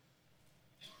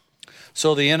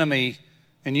 So the enemy,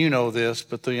 and you know this,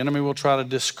 but the enemy will try to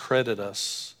discredit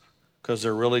us because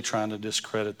they're really trying to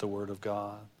discredit the Word of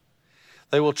God.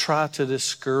 They will try to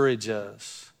discourage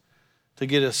us, to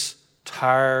get us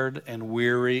tired and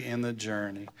weary in the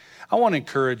journey. I want to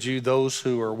encourage you, those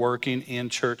who are working in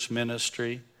church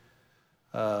ministry,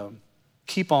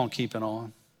 keep on keeping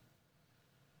on.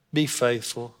 Be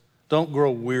faithful. Don't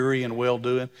grow weary in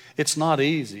well-doing. It's not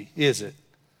easy, is it?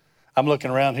 I'm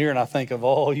looking around here and I think of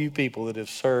all you people that have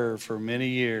served for many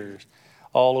years,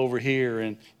 all over here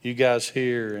and you guys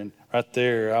here and right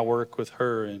there. I work with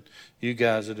her and you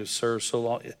guys that have served so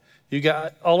long. You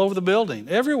got all over the building,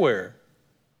 everywhere.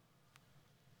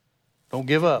 Don't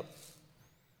give up.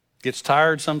 Gets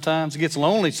tired sometimes. It gets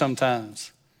lonely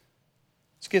sometimes.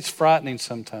 It gets frightening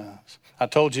sometimes. I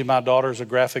told you my daughter's a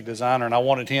graphic designer, and I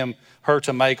wanted her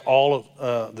to make all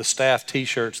of the staff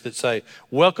T-shirts that say,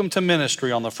 "Welcome to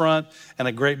Ministry" on the front and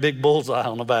a great big bullseye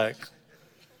on the back.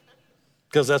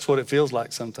 Because that's what it feels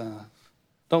like sometimes.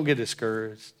 Don't get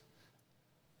discouraged.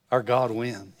 Our God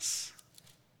wins.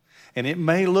 And it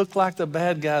may look like the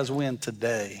bad guys win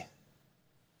today,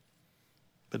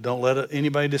 but don't let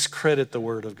anybody discredit the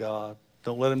Word of God.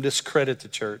 Don't let them discredit the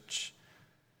church.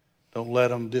 Don't let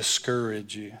them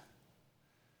discourage you.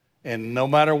 And no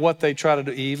matter what they try to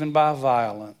do, even by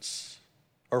violence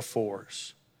or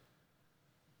force,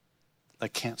 they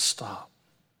can't stop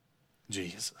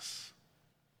Jesus.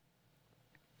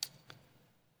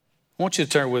 I want you to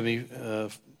turn with me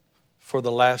for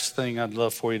the last thing I'd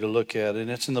love for you to look at, and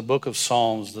it's in the book of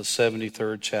Psalms, the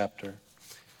 73rd chapter.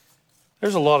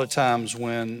 There's a lot of times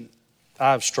when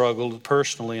I've struggled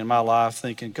personally in my life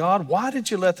thinking, God, why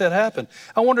did you let that happen?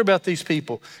 I wonder about these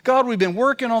people. God, we've been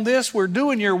working on this. We're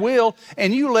doing your will.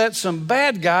 And you let some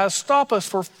bad guys stop us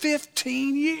for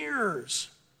 15 years.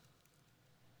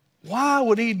 Why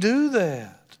would he do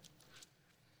that?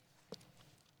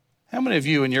 How many of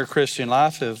you in your Christian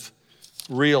life have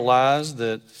realized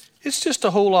that it's just a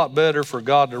whole lot better for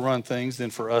God to run things than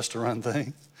for us to run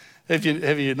things? Have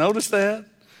you noticed that?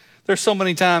 There's so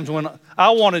many times when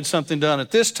I wanted something done at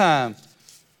this time.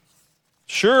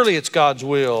 Surely it's God's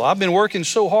will. I've been working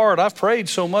so hard. I've prayed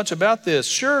so much about this.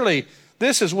 Surely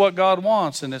this is what God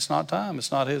wants. And it's not time.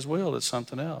 It's not his will. It's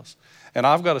something else. And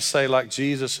I've got to say, like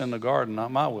Jesus in the garden,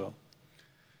 not my will,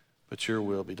 but your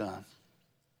will be done.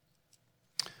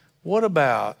 What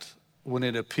about when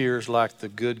it appears like the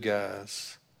good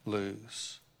guys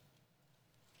lose?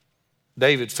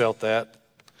 David felt that.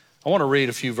 I want to read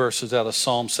a few verses out of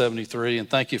Psalm 73, and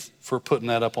thank you for putting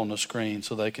that up on the screen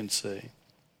so they can see.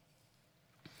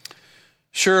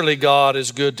 Surely God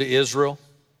is good to Israel,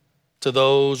 to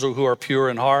those who are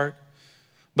pure in heart.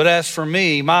 But as for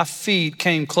me, my feet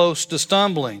came close to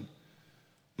stumbling.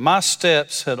 My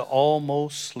steps had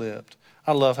almost slipped.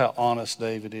 I love how honest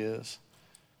David is,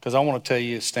 because I want to tell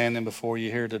you, standing before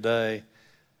you here today,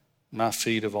 my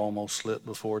feet have almost slipped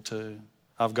before too.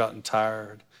 I've gotten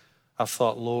tired. I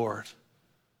thought, Lord,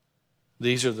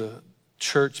 these are the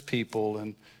church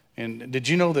people. And did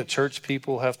you know that church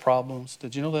people have problems?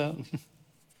 Did you know that?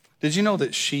 Did you know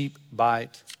that sheep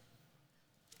bite?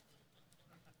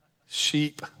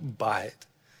 Sheep bite.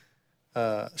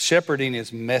 Shepherding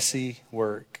is messy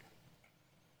work,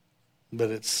 but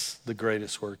it's the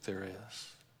greatest work there is.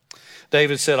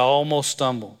 David said, I almost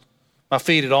stumbled. My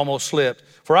feet had almost slipped.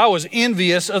 For I was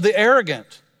envious of the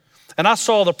arrogant, and I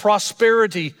saw the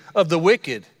prosperity of the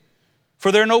wicked.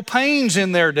 For there are no pains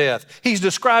in their death. He's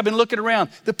describing, looking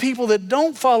around, the people that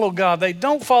don't follow God, they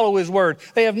don't follow His word.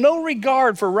 They have no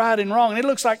regard for right and wrong. And it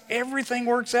looks like everything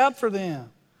works out for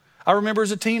them. I remember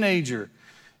as a teenager,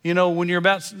 you know, when you're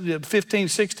about 15,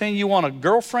 16, you want a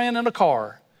girlfriend and a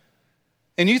car.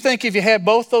 And you think if you had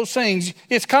both those things,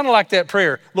 it's kind of like that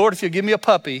prayer. Lord, if you give me a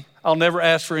puppy, I'll never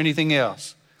ask for anything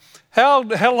else. How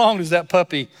long does that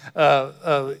puppy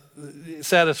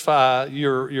satisfy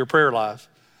your prayer life?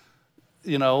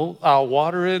 You know, I'll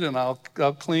water it and I'll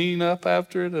clean up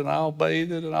after it and I'll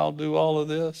bathe it and I'll do all of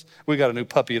this. We got a new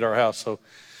puppy at our house, so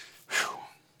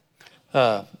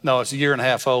no, it's a year and a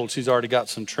half old. She's already got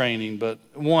some training, but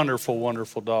wonderful,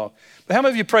 wonderful dog. But how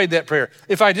many of you prayed that prayer?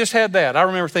 If I just had that, I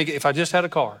remember thinking, if I just had a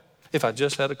car, if I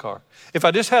just had a car, if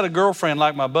I just had a girlfriend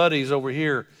like my buddies over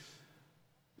here.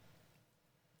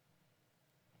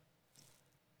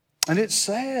 And it's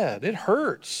sad, it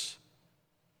hurts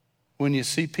when you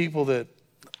see people that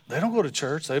they don't go to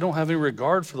church, they don't have any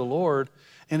regard for the Lord,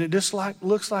 and it just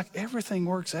looks like everything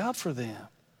works out for them.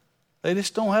 They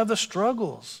just don't have the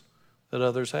struggles that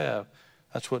others have.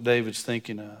 That's what David's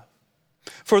thinking of.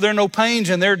 For there are no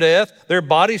pains in their death, their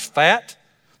body's fat,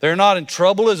 they're not in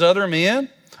trouble as other men,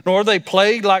 nor are they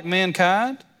plagued like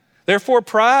mankind. Therefore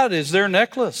pride is their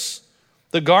necklace.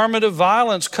 The garment of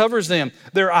violence covers them.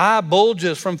 Their eye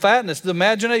bulges from fatness. The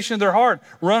imagination of their heart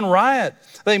run riot.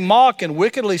 They mock and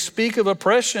wickedly speak of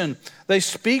oppression. They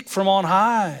speak from on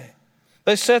high.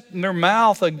 They set their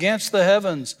mouth against the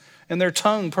heavens, and their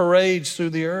tongue parades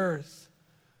through the earth.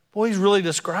 Boy, he's really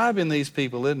describing these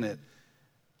people, isn't it?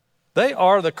 They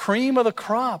are the cream of the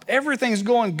crop. Everything's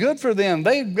going good for them.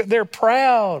 They're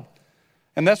proud.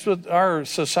 And that's what our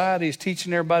society is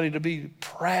teaching everybody to be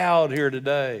proud here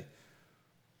today.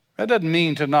 That doesn't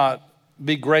mean to not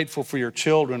be grateful for your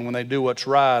children when they do what's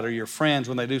right, or your friends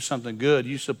when they do something good.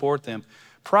 You support them.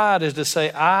 Pride is to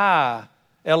say, I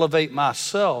elevate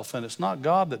myself, and it's not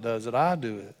God that does it. I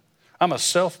do it. I'm a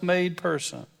self-made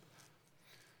person.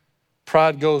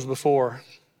 Pride goes before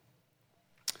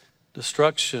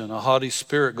destruction. A haughty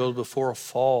spirit goes before a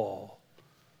fall.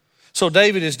 So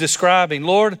David is describing,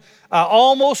 Lord, I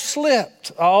almost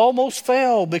slipped. I almost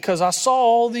fell because I saw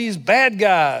all these bad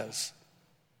guys.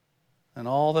 And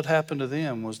all that happened to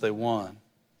them was they won.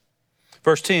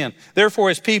 Verse 10, therefore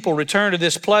his people return to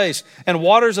this place, and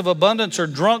waters of abundance are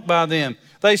drunk by them.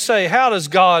 They say, how does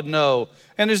God know?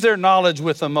 And is there knowledge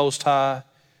with the Most High?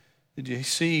 Did you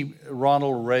see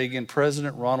Ronald Reagan,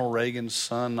 President Ronald Reagan's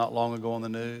son, not long ago on the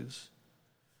news?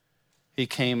 He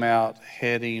came out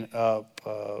heading up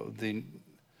the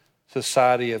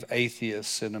Society of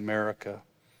Atheists in America,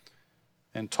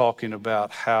 and talking about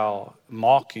how,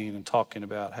 mocking and talking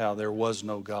about how there was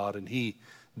no God, and he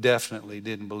definitely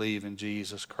didn't believe in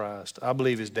Jesus Christ. I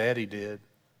believe his daddy did.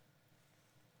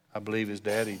 I believe his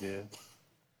daddy did.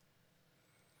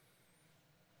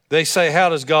 They say, how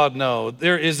does God know?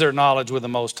 Is there knowledge with the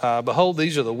Most High? Behold,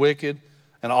 these are the wicked,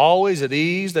 and always at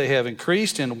ease. They have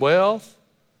increased in wealth.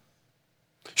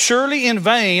 Surely in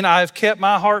vain I have kept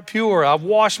my heart pure. I've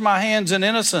washed my hands in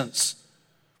innocence.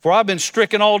 For I've been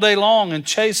stricken all day long and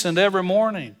chastened every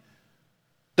morning.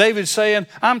 David's saying,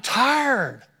 I'm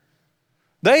tired.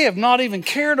 They have not even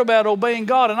cared about obeying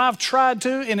God, and I've tried to,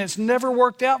 and it's never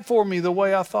worked out for me the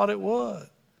way I thought it would.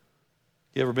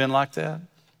 You ever been like that?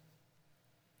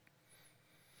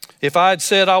 If I had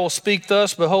said, I will speak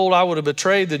thus, behold, I would have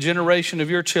betrayed the generation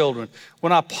of your children.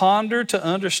 When I pondered to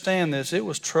understand this, it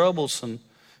was troublesome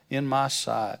in my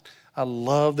sight. I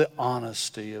love the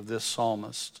honesty of this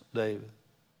psalmist, David.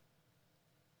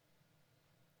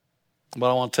 But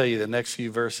I want to tell you, the next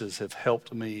few verses have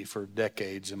helped me for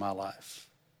decades in my life.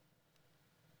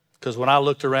 Because when I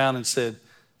looked around and said,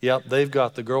 yep, they've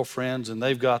got the girlfriends, and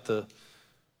they've got the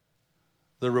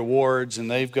rewards, and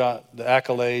they've got the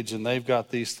accolades, and they've got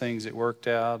these things that worked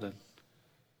out, and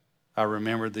I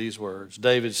remembered these words.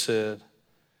 David said,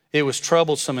 it was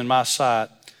troublesome in my sight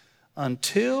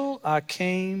until I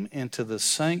came into the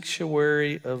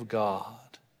sanctuary of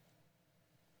God.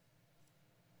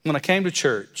 When I came to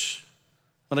church,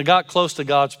 when I got close to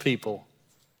God's people,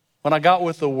 when I got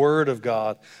with the Word of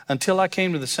God, until I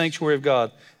came to the sanctuary of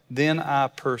God, then I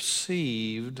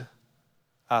perceived,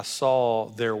 I saw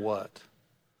their what?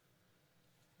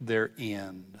 Their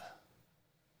end.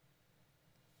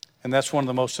 And that's one of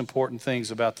the most important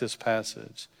things about this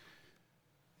passage.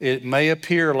 It may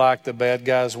appear like the bad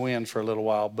guys win for a little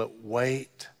while, but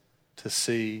wait to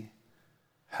see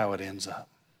how it ends up.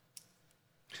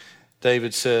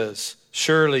 David says,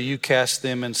 surely you cast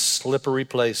them in slippery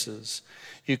places.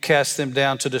 You cast them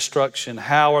down to destruction.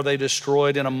 How are they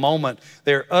destroyed? In a moment,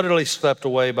 they are utterly swept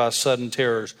away by sudden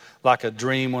terrors, like a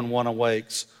dream when one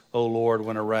awakes. O Lord,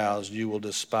 when aroused, you will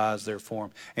despise their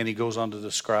form. And he goes on to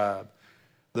describe,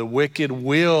 the wicked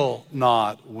will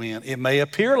not win. It may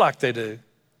appear like they do.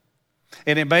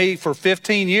 And it may, for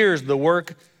 15 years, the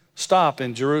work stop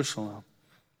in Jerusalem.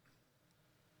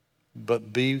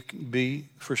 But be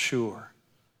for sure,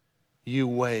 you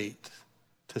wait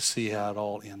to see how it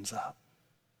all ends up.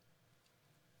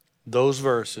 Those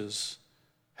verses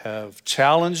have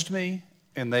challenged me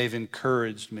and they've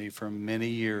encouraged me for many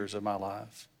years of my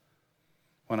life.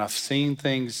 When I've seen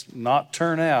things not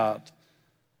turn out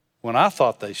when I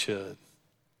thought they should,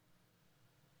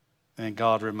 and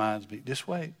God reminds me, just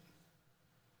wait.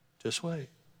 Just wait.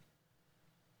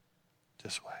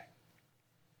 Just wait.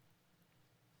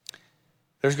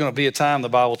 There's going to be a time, the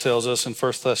Bible tells us in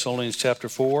 1 Thessalonians chapter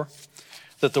 4,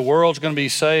 that the world's going to be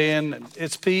saying,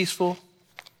 it's peaceful.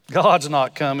 God's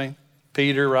not coming.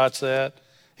 Peter writes that.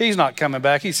 He's not coming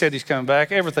back. He said he's coming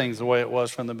back. Everything's the way it was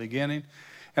from the beginning.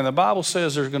 And the Bible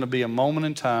says there's going to be a moment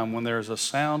in time when there's a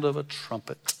sound of a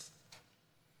trumpet.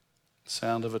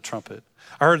 Sound of a trumpet.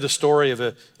 I heard the story of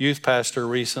a youth pastor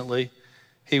recently.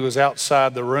 He was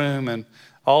outside the room and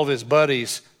all of his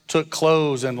buddies took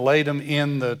clothes and laid them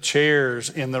in the chairs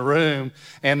in the room.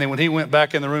 And then when he went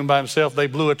back in the room by himself, they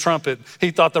blew a trumpet.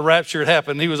 He thought the rapture had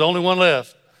happened. He was the only one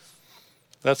left.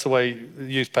 That's the way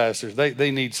youth pastors,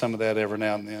 they need some of that every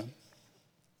now and then.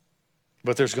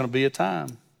 But there's going to be a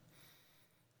time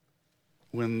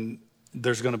when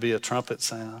there's going to be a trumpet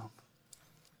sound.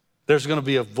 There's going to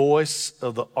be a voice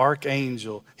of the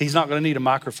archangel. He's not going to need a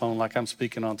microphone like I'm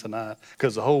speaking on tonight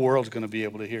because the whole world's going to be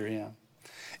able to hear him.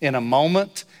 In a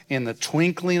moment, in the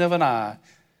twinkling of an eye,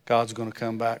 God's going to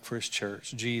come back for his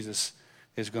church. Jesus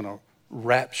is going to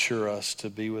rapture us to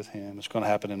be with him. It's going to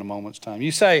happen in a moment's time.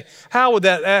 You say, how would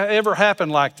that ever happen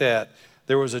like that?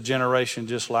 There was a generation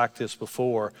just like this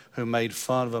before who made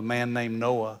fun of a man named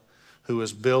Noah who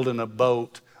was building a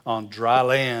boat on dry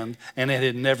land and it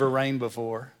had never rained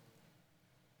before.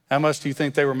 How much do you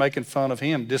think they were making fun of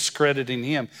him, discrediting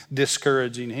him,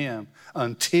 discouraging him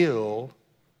until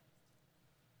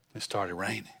it started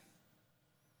raining?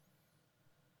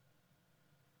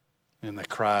 And they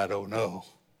cried, oh no.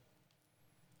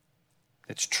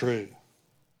 It's true.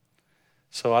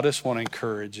 So I just want to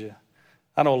encourage you.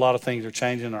 I know a lot of things are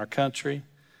changing in our country.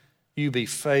 You be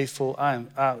faithful.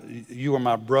 You are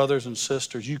my brothers and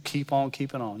sisters. You keep on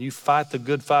keeping on. You fight the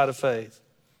good fight of faith.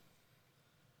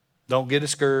 Don't get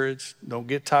discouraged. Don't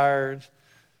get tired.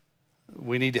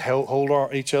 We need to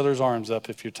hold each other's arms up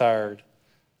if you're tired.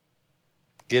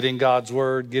 Get in God's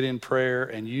word, get in prayer,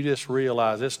 and you just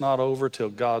realize it's not over till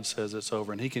God says it's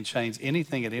over. And he can change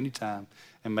anything at any time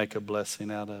and make a blessing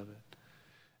out of it.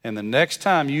 And the next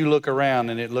time you look around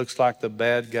and it looks like the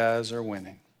bad guys are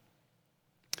winning,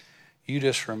 you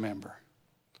just remember,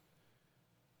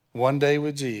 one day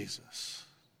with Jesus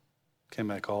can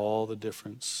make all the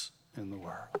difference in the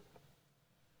world.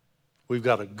 We've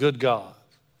got a good God.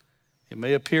 It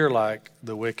may appear like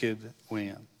the wicked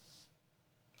win,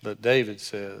 but David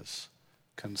says,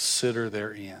 consider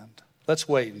their end. Let's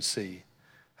wait and see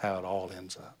how it all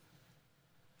ends up.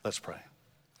 Let's pray.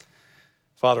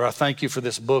 Father, I thank you for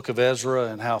this book of Ezra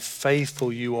and how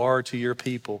faithful you are to your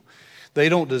people. They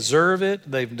don't deserve it.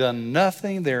 They've done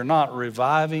nothing. They're not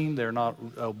reviving. They're not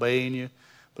obeying you.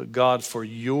 But God, for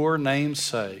your name's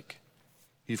sake,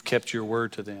 you've kept your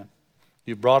word to them.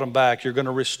 You brought them back. You're going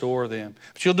to restore them.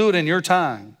 But you'll do it in your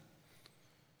time.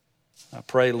 I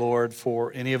pray, Lord,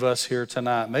 for any of us here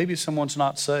tonight, maybe someone's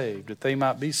not saved, that they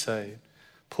might be saved,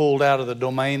 pulled out of the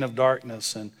domain of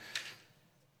darkness and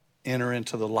enter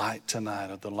into the light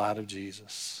tonight of the light of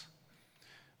Jesus.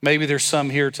 Maybe there's some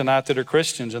here tonight that are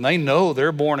Christians and they know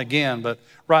they're born again, but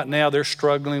right now they're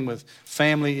struggling with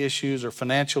family issues or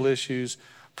financial issues,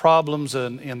 problems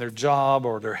in their job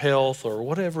or their health or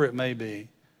whatever it may be.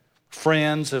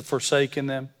 Friends have forsaken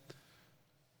them.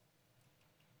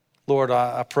 Lord,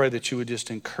 I pray that you would just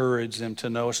encourage them to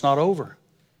know it's not over.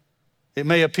 It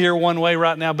may appear one way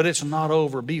right now, but it's not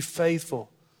over. Be faithful.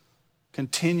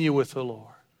 Continue with the Lord.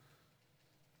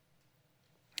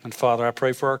 And Father, I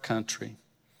pray for our country.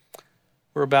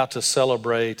 We're about to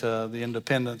celebrate the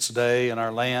Independence Day in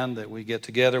our land, that we get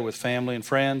together with family and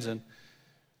friends and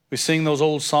we sing those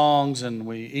old songs and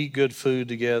we eat good food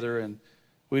together. And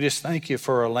we just thank you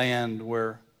for a land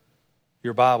where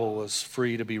your Bible was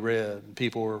free to be read and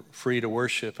people were free to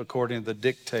worship according to the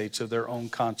dictates of their own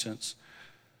conscience.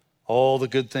 All the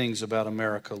good things about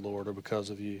America, Lord, are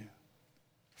because of you.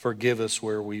 Forgive us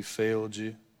where we failed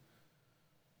you.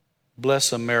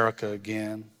 Bless America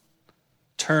again.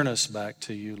 Turn us back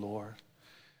to you, Lord.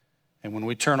 And when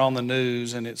we turn on the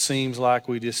news and it seems like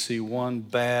we just see one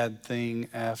bad thing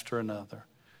after another,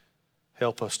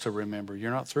 help us to remember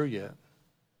you're not through yet.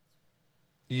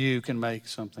 You can make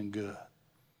something good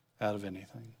out of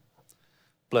anything.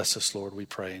 Bless us, Lord, we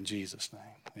pray in Jesus' name.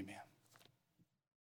 Amen.